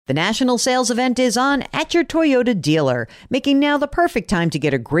The national sales event is on at your Toyota dealer, making now the perfect time to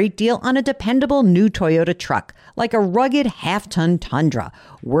get a great deal on a dependable new Toyota truck, like a rugged half-ton Tundra.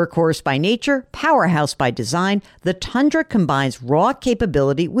 Workhorse by nature, powerhouse by design, the Tundra combines raw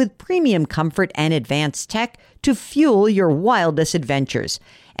capability with premium comfort and advanced tech to fuel your wildest adventures.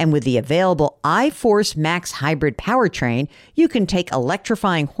 And with the available iForce Max hybrid powertrain, you can take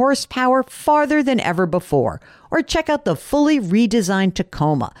electrifying horsepower farther than ever before. Or check out the fully redesigned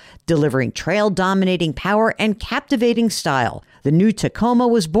Tacoma, delivering trail-dominating power and captivating style. The new Tacoma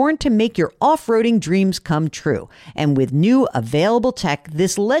was born to make your off-roading dreams come true. And with new available tech,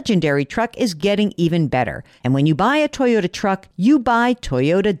 this legendary truck is getting even better. And when you buy a Toyota truck, you buy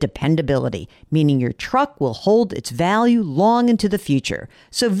Toyota dependability, meaning your truck will hold its value long into the future.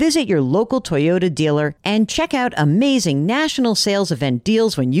 So visit your local Toyota dealer and check out amazing national sales event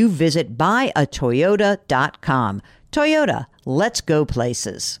deals when you visit buyatoyota.com. Toyota, let's go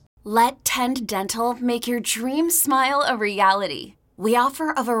places. Let Tend Dental make your dream smile a reality. We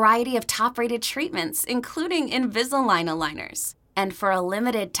offer a variety of top-rated treatments, including Invisalign aligners. And for a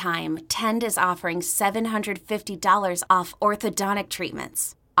limited time, Tend is offering $750 off orthodontic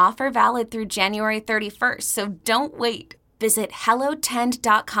treatments. Offer valid through January 31st, so don't wait. Visit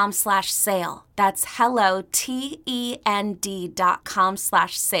hellotend.com/sale. That's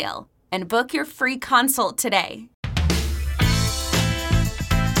hellotend.com/sale. And book your free consult today.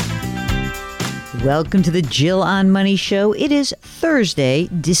 Welcome to the Jill on Money Show. It is Thursday,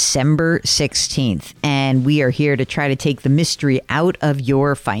 December 16th, and we are here to try to take the mystery out of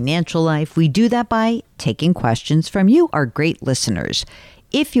your financial life. We do that by taking questions from you, our great listeners.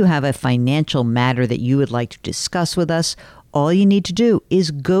 If you have a financial matter that you would like to discuss with us, all you need to do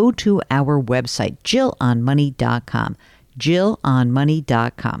is go to our website, jillonmoney.com.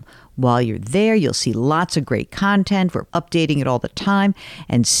 jillonmoney.com. While you're there, you'll see lots of great content. We're updating it all the time.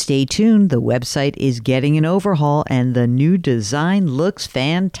 And stay tuned. The website is getting an overhaul and the new design looks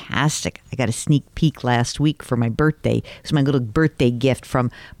fantastic. I got a sneak peek last week for my birthday. It was my little birthday gift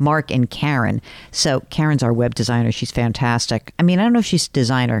from Mark and Karen. So Karen's our web designer. She's fantastic. I mean, I don't know if she's a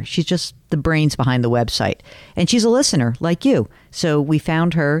designer. She's just the brains behind the website. And she's a listener like you. So we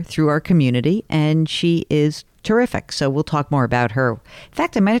found her through our community and she is terrific. So we'll talk more about her. In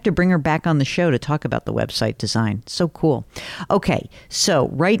fact, I might have to bring her back on the show to talk about the website design. So cool. Okay, so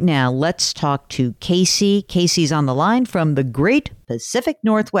right now, let's talk to Casey. Casey's on the line from the great Pacific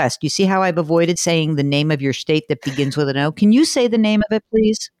Northwest. You see how I've avoided saying the name of your state that begins with an O? Can you say the name of it,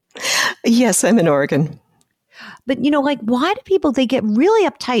 please? Yes, I'm in Oregon. But, you know, like, why do people, they get really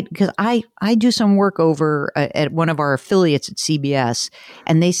uptight? Because I do some work over at one of our affiliates at CBS,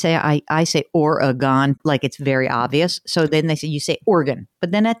 and they say, I say Oregon, like it's very obvious. So then they say, you say Oregon.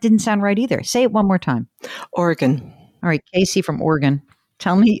 But then that didn't sound right either. Say it one more time. Oregon. All right, Casey from Oregon.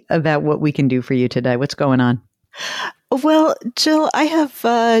 Tell me about what we can do for you today. What's going on? Well, Jill, I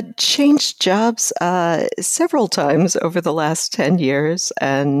have changed jobs several times over the last 10 years.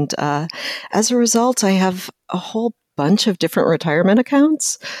 And as a result, I have a whole bunch of different retirement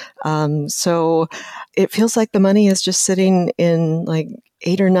accounts. So it feels like the money is just sitting in like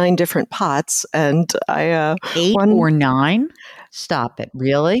 8 or 9 different pots. And I... 8 or 9? Stop it.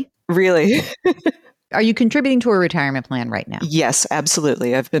 Really? Really. Are you contributing to a retirement plan right now? Yes,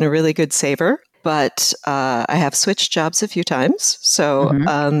 absolutely. I've been a really good saver. But I have switched jobs a few times. So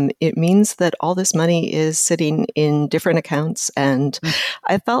it means that all this money is sitting in different accounts. And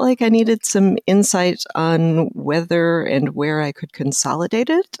I felt like I needed some insight on whether and where I could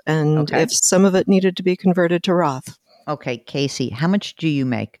consolidate it and if some of it needed to be converted to Roth. Okay, Casey, how much do you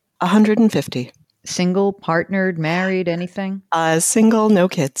make? $150. Single, partnered, married, anything? Single, no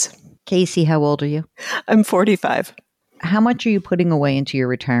kids. Casey, how old are you? I'm 45. How much are you putting away into your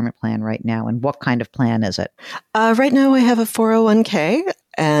retirement plan right now, and what kind of plan is it? Right now I have a 401k,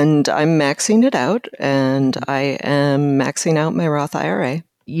 and I'm maxing it out, and I am maxing out my Roth IRA.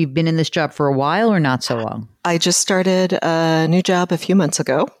 You've been in this job for a while or not so long? I just started a new job a few months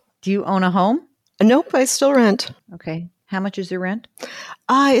ago. Do you own a home? Nope, I still rent. Okay. How much is your rent?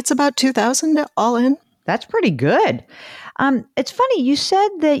 It's about $2,000 all in. That's pretty good. It's funny, you said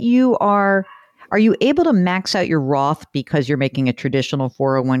that you are you able to max out your Roth because you're making a traditional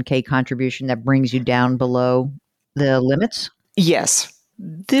 401k contribution that brings you down below the limits? Yes.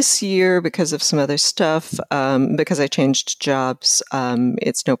 This year, because of some other stuff, because I changed jobs,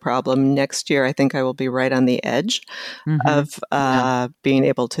 it's no problem. Next year, I think I will be right on the edge of being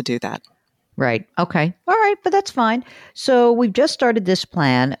able to do that. Right. Okay. All right. But that's fine. So we've just started this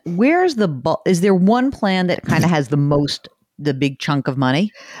plan. Where's is there one plan that kind of has the most the big chunk of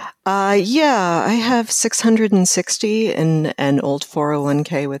money? Yeah, I have 660 in an old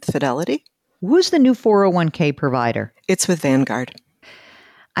 401k with Fidelity. Who's the new 401k provider? It's with Vanguard.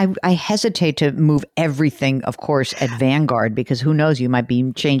 I hesitate to move everything, of course, at Vanguard, because who knows, you might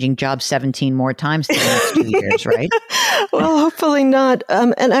be changing jobs 17 more times in the next 2 years, right? Well, hopefully not.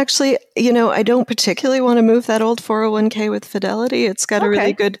 And actually, I don't particularly want to move that old 401k with Fidelity. It's got a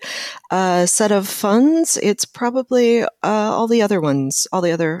really good set of funds. It's probably all the other ones, all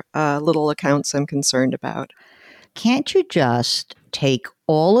the other little accounts I'm concerned about. Can't you just take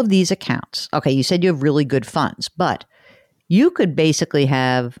all of these accounts? Okay, you said you have really good funds, but you could basically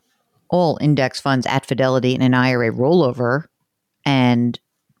have all index funds at Fidelity in an IRA rollover and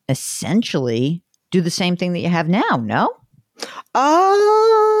essentially do the same thing that you have now, no?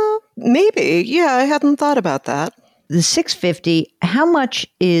 Maybe. Yeah, I hadn't thought about that. The 650, how much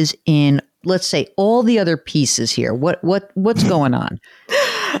is in, let's say, all the other pieces here? What's going on?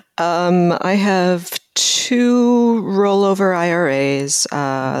 I have 2 rollover IRAs.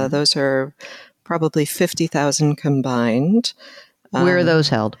 Those are probably 50,000 combined. Where are those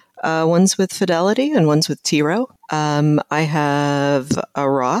held? One's with Fidelity and one's with T. Rowe. I have a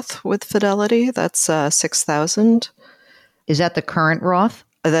Roth with Fidelity. That's 6,000. Is that the current Roth?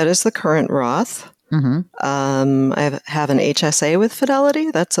 That is the current Roth. Mm-hmm. I have an HSA with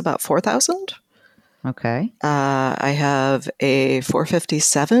Fidelity. That's about 4,000. Okay. I have a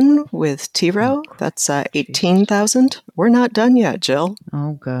 457 with T. Rowe. That's 18,000. We're not done yet, Jill.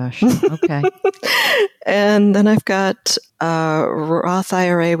 Oh, gosh. Okay. And then I've got a Roth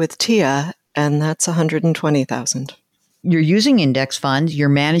IRA with TIA, and that's 120,000. You're using index funds. You're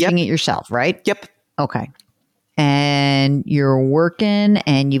managing it yourself, right? Yep. Okay. And you're working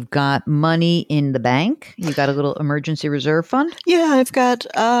and you've got money in the bank. You got a little emergency reserve fund? Yeah, I've got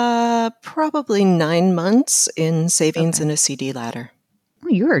probably 9 months in savings in a CD ladder. Oh,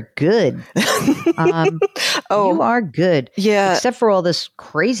 you're good. You are good. Yeah. Except for all this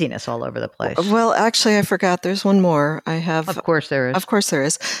craziness all over the place. Well, actually, I forgot. There's one more. I have. Of course there is. Of course there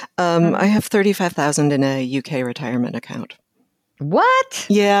is. I have 35,000 in a UK retirement account. What?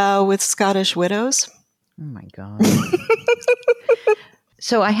 Yeah, with Scottish Widows. Oh my God.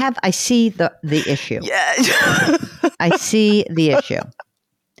 So I see the issue. Yeah. I see the issue.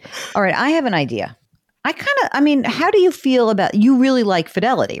 All right. I have an idea. How do you feel about, you really like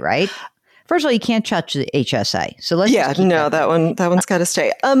Fidelity, right? First of all, you can't touch the HSA. So let's that one's got to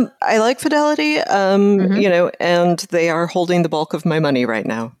stay. I like Fidelity, and they are holding the bulk of my money right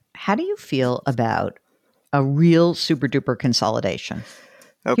now. How do you feel about a real super duper consolidation?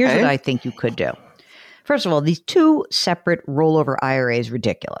 Okay. Here's what I think you could do. First of all, these 2 separate rollover IRAs,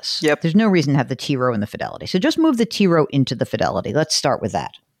 ridiculous. Yep. There's no reason to have the T. Rowe and the Fidelity. So just move the T. Rowe into the Fidelity. Let's start with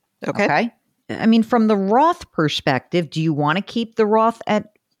that. Okay. I mean, from the Roth perspective, do you want to keep the Roth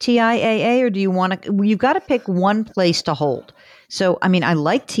at TIAA or do you want to, you've got to pick one place to hold. So, I mean, I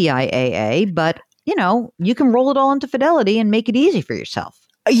like TIAA, but you can roll it all into Fidelity and make it easy for yourself.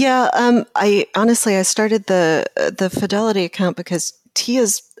 Yeah. I started the Fidelity account because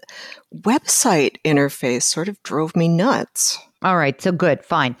TIA's website interface sort of drove me nuts. All right. So good.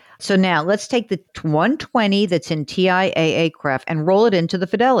 Fine. So now let's take the 120 that's in TIAA CREF and roll it into the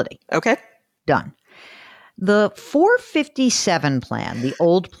Fidelity. Okay. Done. The 457 plan, the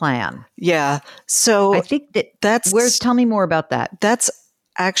old plan. Yeah. So I think tell me more about that. That's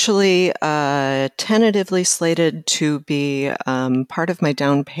actually tentatively slated to be part of my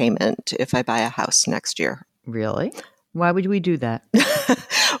down payment if I buy a house next year. Really? Why would we do that?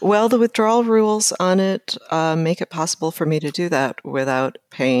 Well, the withdrawal rules on it make it possible for me to do that without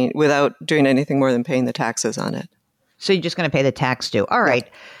doing anything more than paying the taxes on it. So you're just going to pay the tax due. All right.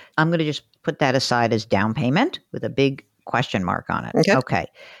 Yeah. I'm going to just put that aside as down payment with a big question mark on it. Okay.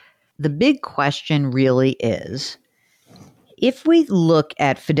 The big question really is, if we look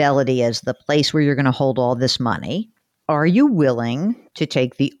at Fidelity as the place where you're going to hold all this money, are you willing to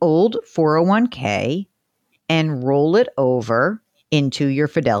take the old 401k and roll it over into your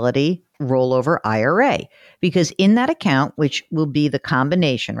Fidelity rollover IRA? Because in that account, which will be the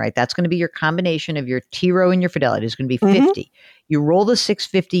combination, right? That's going to be your combination of your T. Rowe and your Fidelity. It's going to be 50. You roll the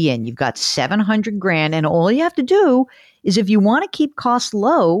 650 in, you've got 700 grand. And all you have to do is, if you want to keep costs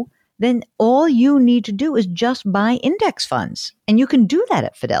low, then all you need to do is just buy index funds. And you can do that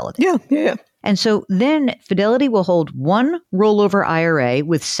at Fidelity. Yeah. And so then Fidelity will hold one rollover IRA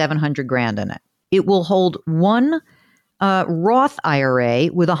with 700 grand in it. It will hold one Roth IRA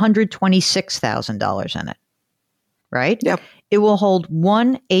with $126,000 in it, right? Yep. It will hold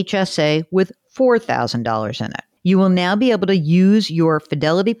one HSA with $4,000 in it. You will now be able to use your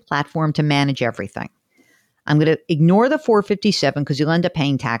Fidelity platform to manage everything. I'm going to ignore the 457 because you'll end up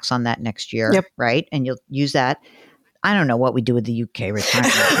paying tax on that next year, Yep. right? And you'll use that. I don't know what we do with the UK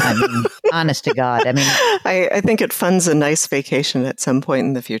retirement. I mean, honest to God. I mean, I think it funds a nice vacation at some point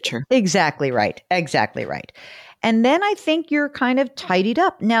in the future. exactly right. Exactly right. And then I think you're kind of tidied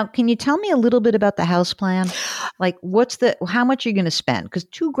up. Now, can you tell me a little bit about the house plan? Like, how much are you going to spend? Because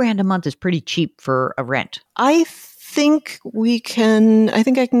 $2,000 a month is pretty cheap for a rent. I think I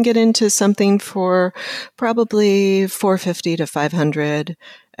can get into something for probably 450 to 500.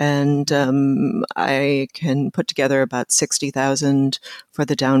 And I can put together about 60,000 for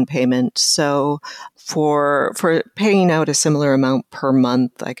the down payment. So for paying out a similar amount per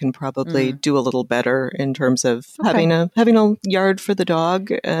month, I can probably do a little better in terms of having a yard for the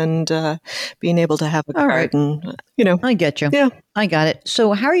dog and being able to have a garden. I get you. Yeah. I got it.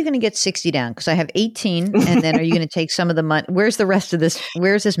 So how are you going to get 60 down? Because I have 18, and then are you going to take some of the money? Where's the rest of this?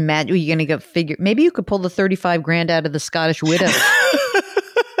 Where's this magic? Are you going to go figure? Maybe you could pull the 35 grand out of the Scottish widow.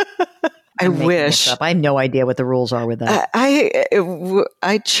 I wish. I have no idea what the rules are with that.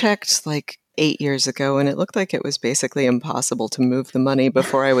 I checked like 8 years ago, and it looked like it was basically impossible to move the money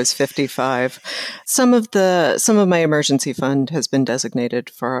before I was 55. Some of my emergency fund has been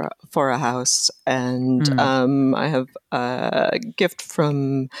designated for a house, and I have a gift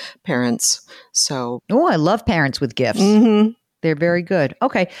from parents. So, I love parents with gifts. They're very good.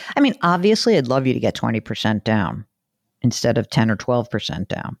 Okay, I mean, obviously, I'd love you to get 20% down instead of 10 or 12%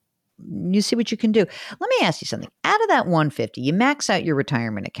 down. You see what you can do. Let me ask you something. Out of that 150, you max out your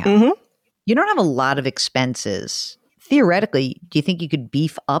retirement account. You don't have a lot of expenses. Theoretically, do you think you could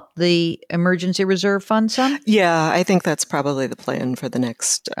beef up the emergency reserve fund some? Yeah, I think that's probably the plan for the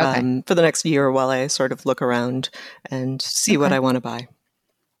next year while I sort of look around and see what I want to buy.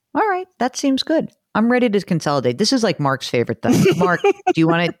 All right, that seems good. I'm ready to consolidate. This is like Mark's favorite thing. Mark, do you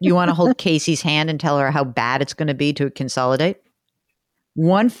want to hold Casey's hand and tell her how bad it's going to be to consolidate?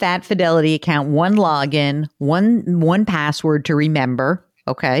 One fat Fidelity account, one login, one password to remember,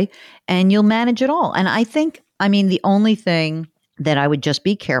 okay? And you'll manage it all. And the only thing that I would just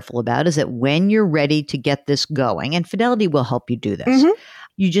be careful about is that when you're ready to get this going, and Fidelity will help you do this,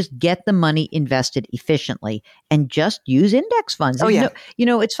 you just get the money invested efficiently and just use index funds. Oh, yeah.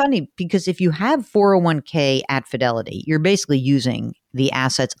 It's funny because if you have 401k at Fidelity, you're basically using the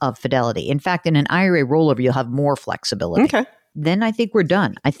assets of Fidelity. In fact, in an IRA rollover, you'll have more flexibility. Okay. Then I think we're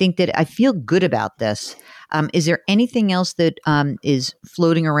done. I think that I feel good about this. Is there anything else that is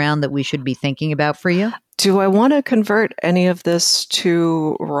floating around that we should be thinking about for you? Do I want to convert any of this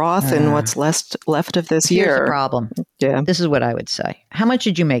to Roth in what's left of this year? Here's the problem. Yeah. This is what I would say. How much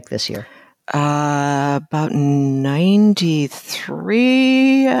did you make this year? About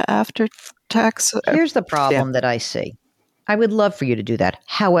 93 after tax. Here's the problem that I see. I would love for you to do that.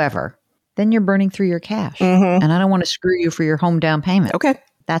 However, then you're burning through your cash. And I don't want to screw you for your home down payment. Okay.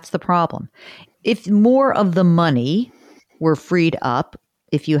 That's the problem. If more of the money were freed up,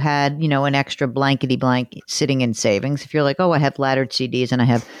 if you had, an extra blankety blank sitting in savings, if you're like, I have laddered CDs and I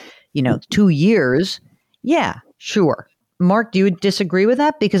have, 2 years. Yeah, sure. Mark, do you disagree with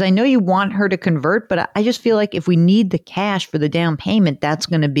that? Because I know you want her to convert, but I just feel like if we need the cash for the down payment, that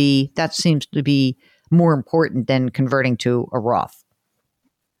seems to be more important than converting to a Roth.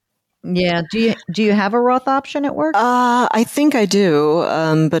 Yeah. Do you have a Roth option at work? I think I do.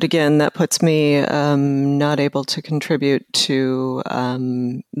 But again, that puts me not able to contribute to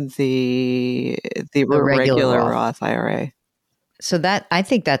the regular Roth IRA. So I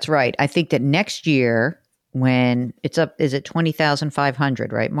think that's right. I think that next year when it's up, is it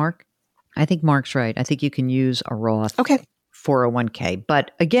 20,500, right, Mark? I think Mark's right. I think you can use a Roth 401k.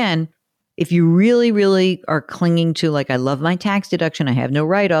 But again, if you really, really are clinging to I love my tax deduction, I have no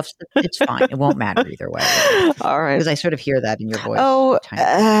write-offs, it's fine. It won't matter either way. All right. Because I sort of hear that in your voice. Well,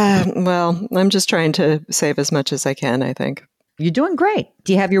 I'm just trying to save as much as I can, I think. You're doing great.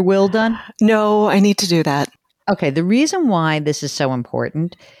 Do you have your will done? No, I need to do that. Okay. The reason why this is so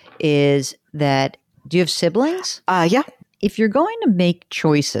important is that, do you have siblings? Yeah. If you're going to make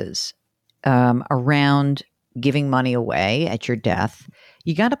choices around giving money away at your death,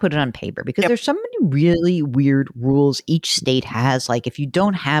 you got to put it on paper because there's so many really weird rules each state has. Like if you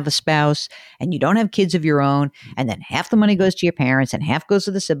don't have a spouse and you don't have kids of your own, and then half the money goes to your parents and half goes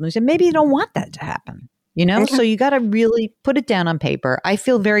to the siblings, and maybe you don't want that to happen, So you got to really put it down on paper. I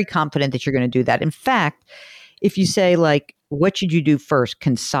feel very confident that you're going to do that. In fact, if you say what should you do first,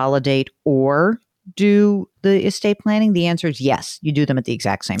 consolidate or do the estate planning? The answer is yes. You do them at the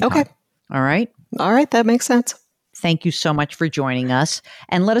exact same time. Okay. All right. All right. That makes sense. thank you so much for joining us.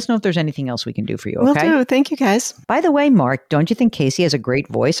 And let us know if there's anything else we can do for you, okay? Will do. Thank you, guys. By the way, Mark, don't you think Casey has a great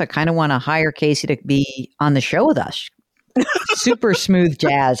voice? I kind of want to hire Casey to be on the show with us. Super smooth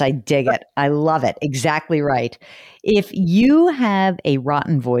jazz. I dig it. I love it. Exactly right. If you have a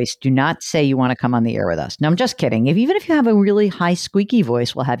rotten voice, do not say you want to come on the air with us. No, I'm just kidding. Even if you have a really high squeaky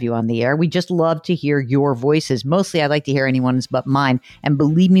voice, we'll have you on the air. We just love to hear your voices. Mostly, I like to hear anyone's but mine. And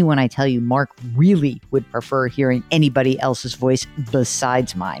believe me when I tell you, Mark really would prefer hearing anybody else's voice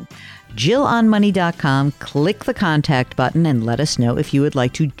besides mine. JillOnMoney.com. Click the contact button and let us know if you would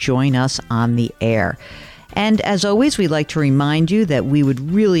like to join us on the air. And as always, we'd like to remind you that we would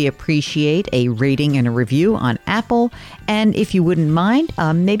really appreciate a rating and a review on Apple. And if you wouldn't mind,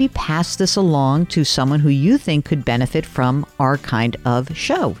 maybe pass this along to someone who you think could benefit from our kind of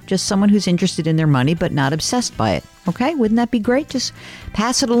show. Just someone who's interested in their money but not obsessed by it. Okay, wouldn't that be great? Just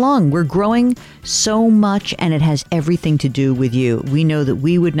pass it along. We're growing so much, and it has everything to do with you. We know that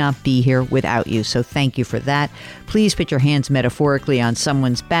we would not be here without you, so thank you for that. Please put your hands metaphorically on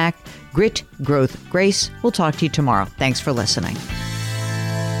someone's back. Grit, growth, grace. We'll talk to you tomorrow. Thanks for listening.